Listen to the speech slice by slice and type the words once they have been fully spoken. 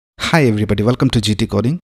Hi everybody, welcome to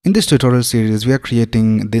GTCoding. In this tutorial series, we are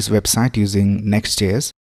creating this website using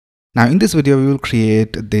Next.JS. Now in this video, we will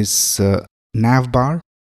create this Navbar,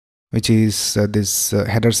 which is this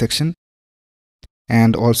header section,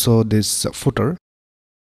 and also this footer.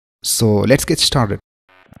 So let's get started.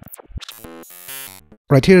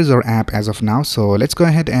 Right, here is our app as of now. So let's go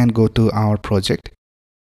ahead and go to our project.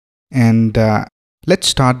 And let's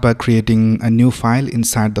start by creating a new file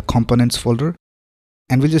inside the components folder.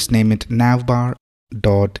 And we'll just name it navbar.tsx.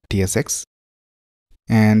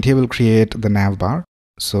 And here we'll create the navbar.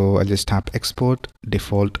 So I'll just tap export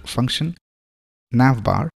default function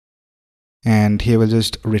navbar. And here we'll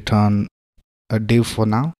just return a div for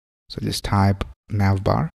now. So just type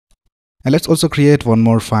navbar. And let's also create one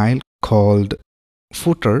more file called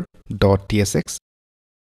footer.tsx.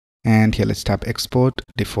 And here let's tap export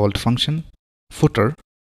default function footer.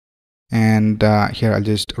 And here I'll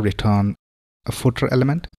just return a footer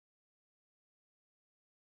element.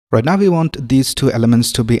 Right now we want these two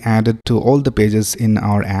elements to be added to all the pages in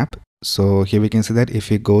our app. So here we can see that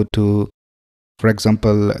if we go to, for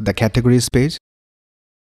example, the categories page,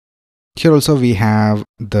 here also we have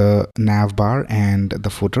the navbar and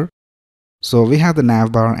the footer. So we have the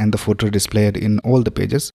navbar and the footer displayed in all the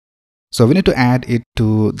pages. So we need to add it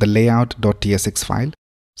to the layout.tsx file.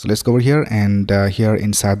 So let's go over here and here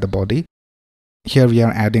inside the body. Here we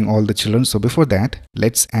are adding all the children. So before that,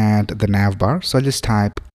 let's add the navbar. So I'll just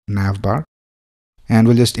type navbar and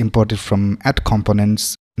we'll just import it from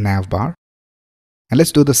 @components navbar. And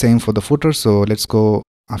let's do the same for the footer. So let's go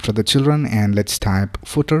after the children and let's type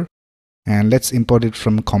footer and let's import it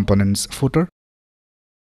from components footer.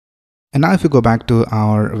 And now if we go back to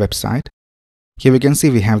our website, here we can see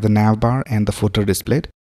we have the navbar and the footer displayed.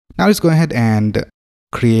 Now let's go ahead and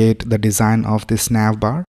create the design of this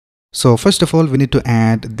navbar. So first of all, we need to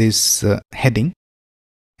add this heading,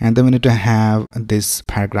 and then we need to have this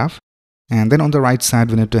paragraph, and then on the right side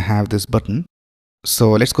we need to have this button.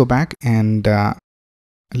 So let's go back and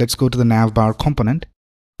let's go to the navbar component,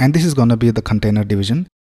 and this is going to be the container division.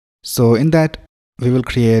 So in that we will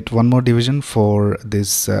create one more division for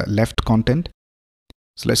this left content.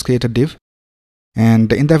 So let's create a div,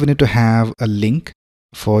 and in that we need to have a link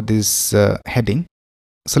for this heading.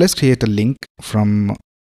 So let's create a link from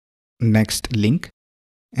next link,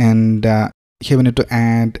 and here we need to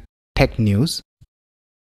add tech news,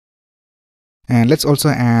 and let's also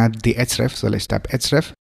add the href. So let's tap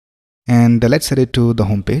href and let's set it to the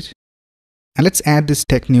home page, and let's add this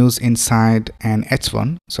tech news inside an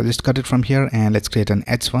h1. So just cut it from here and let's create an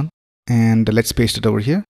h1 and let's paste it over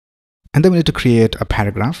here, and then we need to create a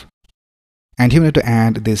paragraph, and here we need to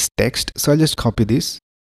add this text. So I'll just copy this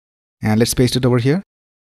and let's paste it over here,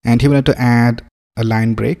 and here we need to add a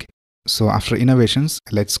line break. So after innovations,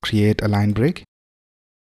 let's create a line break.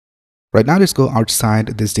 Right now, let's go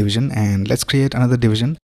outside this division and let's create another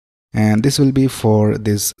division. And this will be for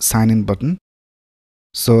this sign in button.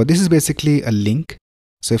 So this is basically a link.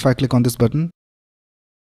 So if I click on this button,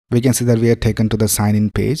 we can see that we are taken to the sign in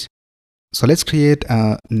page. So let's create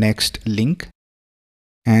a next link.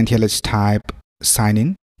 And here let's type sign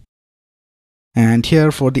in. And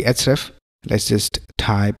here for the href, let's just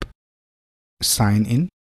type sign in.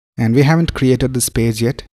 And we haven't created this page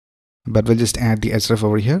yet, but we'll just add the href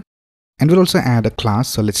over here. And we'll also add a class.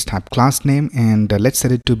 So let's type class name and let's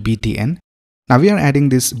set it to btn. Now we are adding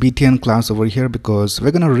this btn class over here because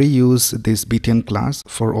we're going to reuse this btn class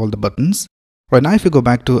for all the buttons. Right now, if we go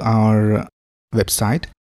back to our website,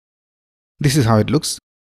 this is how it looks.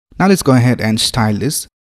 Now let's go ahead and style this.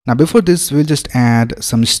 Now before this, we'll just add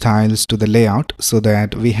some styles to the layout so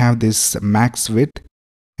that we have this max width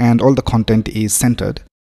and all the content is centered.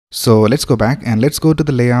 So let's go back and let's go to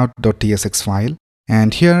the layout.tsx file,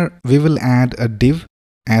 and here we will add a div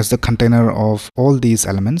as the container of all these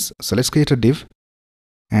elements. So let's create a div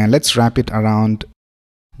and let's wrap it around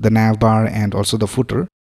the navbar and also the footer,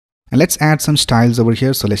 and let's add some styles over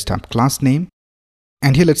here. So let's tap class name,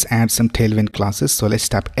 and here let's add some tailwind classes. So let's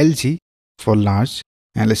tap LG for large,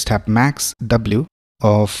 and let's tap max W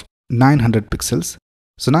of 900 pixels.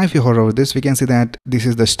 So now if you hover over this, we can see that this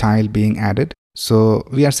is the style being added. So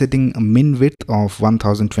we are setting a min width of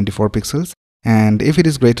 1024 pixels, and if it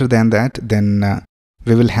is greater than that, then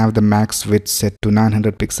we will have the max width set to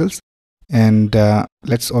 900 pixels. And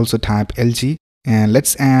let's also type LG, and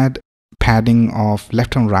let's add padding of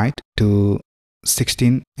left and right to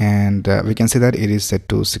 16, and we can see that it is set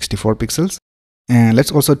to 64 pixels. And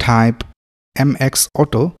let's also type MX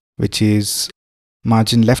auto, which is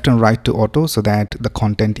margin left and right to auto, so that the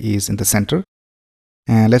content is in the center.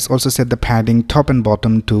 And let's also set the padding top and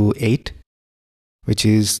bottom to 8, which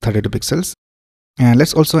is 32 pixels. And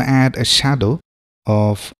let's also add a shadow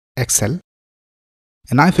of Excel.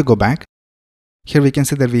 And now if you go back, here we can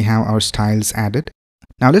see that we have our styles added.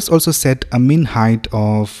 Now let's also set a min height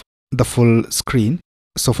of the full screen.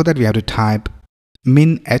 So for that we have to type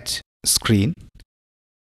min h screen.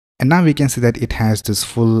 And now we can see that it has this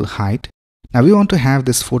full height. Now we want to have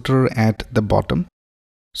this footer at the bottom.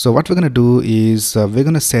 So what we're going to do is we're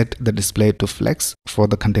going to set the display to flex for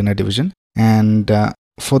the container division. And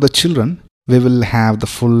for the children, we will have the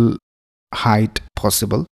full height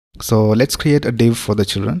possible. So let's create a div for the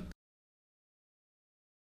children.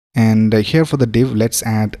 And here for the div, let's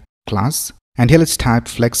add class. And here let's type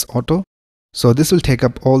flex auto. So this will take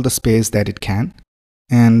up all the space that it can.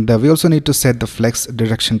 And we also need to set the flex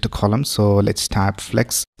direction to column. So let's type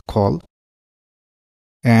flex call.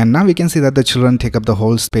 And now we can see that the children take up the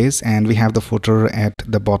whole space and we have the footer at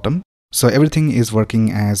the bottom. So everything is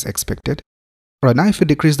working as expected. Right now, if we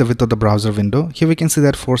decrease the width of the browser window, here we can see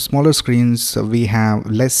that for smaller screens, we have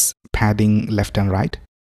less padding left and right.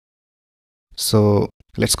 So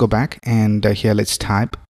let's go back and here let's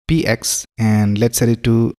type px and let's set it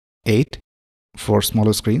to 8 for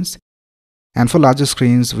smaller screens. And for larger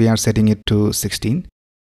screens, we are setting it to 16.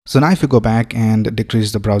 So now if we go back and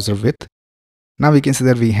decrease the browser width, now we can see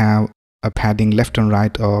that we have a padding left and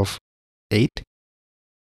right of 8.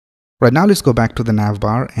 Right now, let's go back to the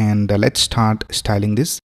navbar and let's start styling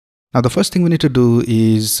this. Now, the first thing we need to do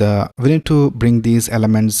is we need to bring these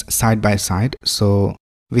elements side by side. So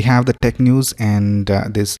we have the tech news and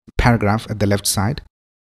this paragraph at the left side.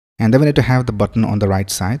 And then we need to have the button on the right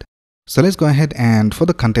side. So let's go ahead and for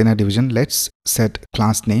the container division, let's set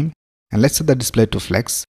class name and let's set the display to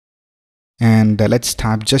flex. And let's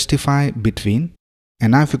type justify between.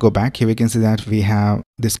 And now if we go back here, we can see that we have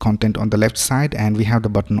this content on the left side and we have the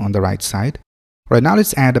button on the right side. Right now,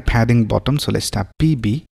 let's add a padding bottom. So let's type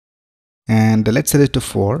PB and let's set it to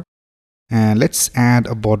 4. And let's add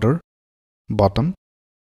a border bottom.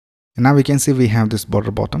 And now we can see we have this border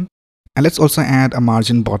bottom. And let's also add a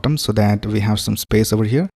margin bottom so that we have some space over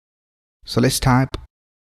here. So let's type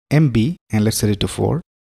MB and let's set it to 4.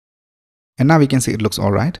 And now we can see it looks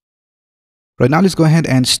all right. Right now, let's go ahead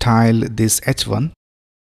and style this H1.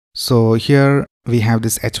 So here we have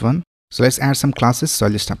this H1. So let's add some classes. So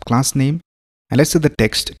I'll just type class name and let's set the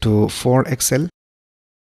text to 4XL.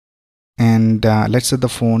 And let's set the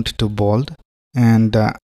font to bold. And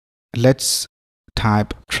let's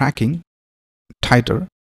type tracking tighter.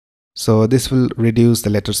 So this will reduce the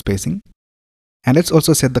letter spacing. And let's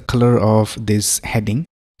also set the color of this heading.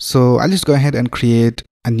 So I'll just go ahead and create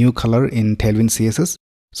a new color in Tailwind CSS.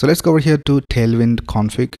 So let's go over here to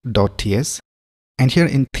tailwindconfig.ts. And here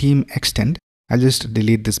in theme extend, I'll just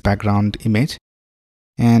delete this background image.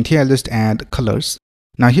 And here I'll just add colors.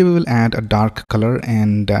 Now here we will add a dark color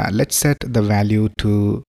and let's set the value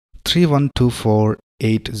to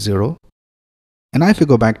 312480. And now if we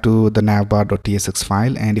go back to the navbar.tsx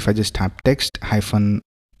file and if I just type text hyphen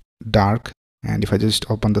dark and if I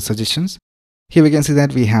just open the suggestions, here we can see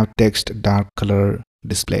that we have text dark color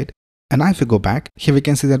displayed. And now if we go back, here we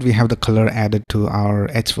can see that we have the color added to our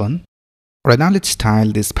H1. Right now, let's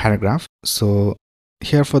style this paragraph. So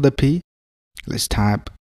here for the P, let's type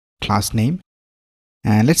class name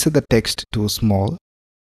and let's set the text to small.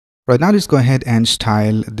 Right now, let's go ahead and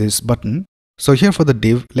style this button. So here for the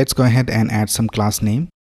div, let's go ahead and add some class name.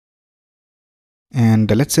 And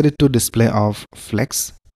let's set it to display of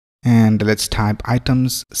flex. And let's type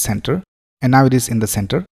items center. And now it is in the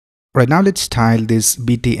center. Right now, let's style this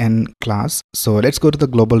btn class. So let's go to the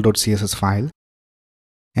global.css file.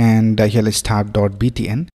 And here let's type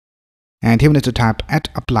 .btn. And here we need to type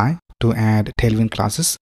 @apply to add Tailwind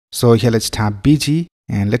classes. So here let's type bg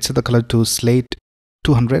and let's set the color to slate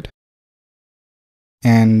 200.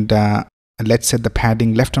 And let's set the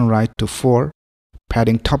padding left and right to 4,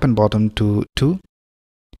 padding top and bottom to 2.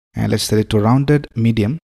 And let's set it to rounded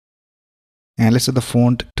medium. And let's set the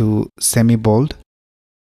font to semi-bold.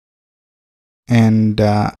 And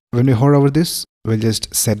when we hover over this, we'll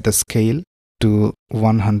just set the scale to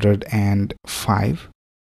 105.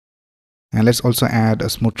 And let's also add a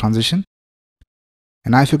smooth transition.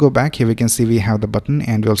 And now if you go back here, we can see we have the button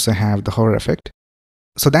and we also have the hover effect.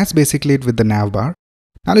 So that's basically it with the navbar.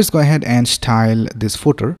 Now let's go ahead and style this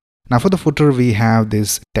footer. Now for the footer, we have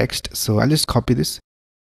this text. So I'll just copy this.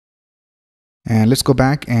 And let's go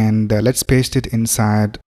back and let's paste it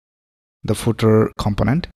inside the footer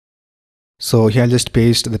component. So here I'll just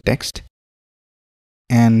paste the text.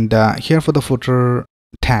 And here for the footer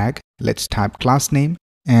tag, let's type class name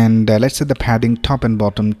and let's set the padding top and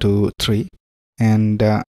bottom to 3. And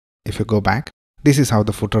if you go back, this is how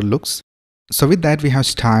the footer looks. So with that, we have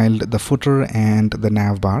styled the footer and the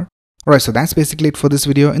nav bar. Alright, so that's basically it for this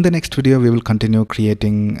video. In the next video, we will continue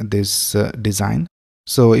creating this design.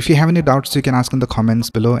 So if you have any doubts, you can ask in the comments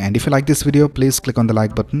below. And if you like this video, please click on the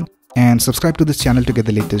like button and subscribe to this channel to get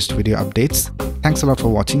the latest video updates. Thanks a lot for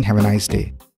watching. Have a nice day.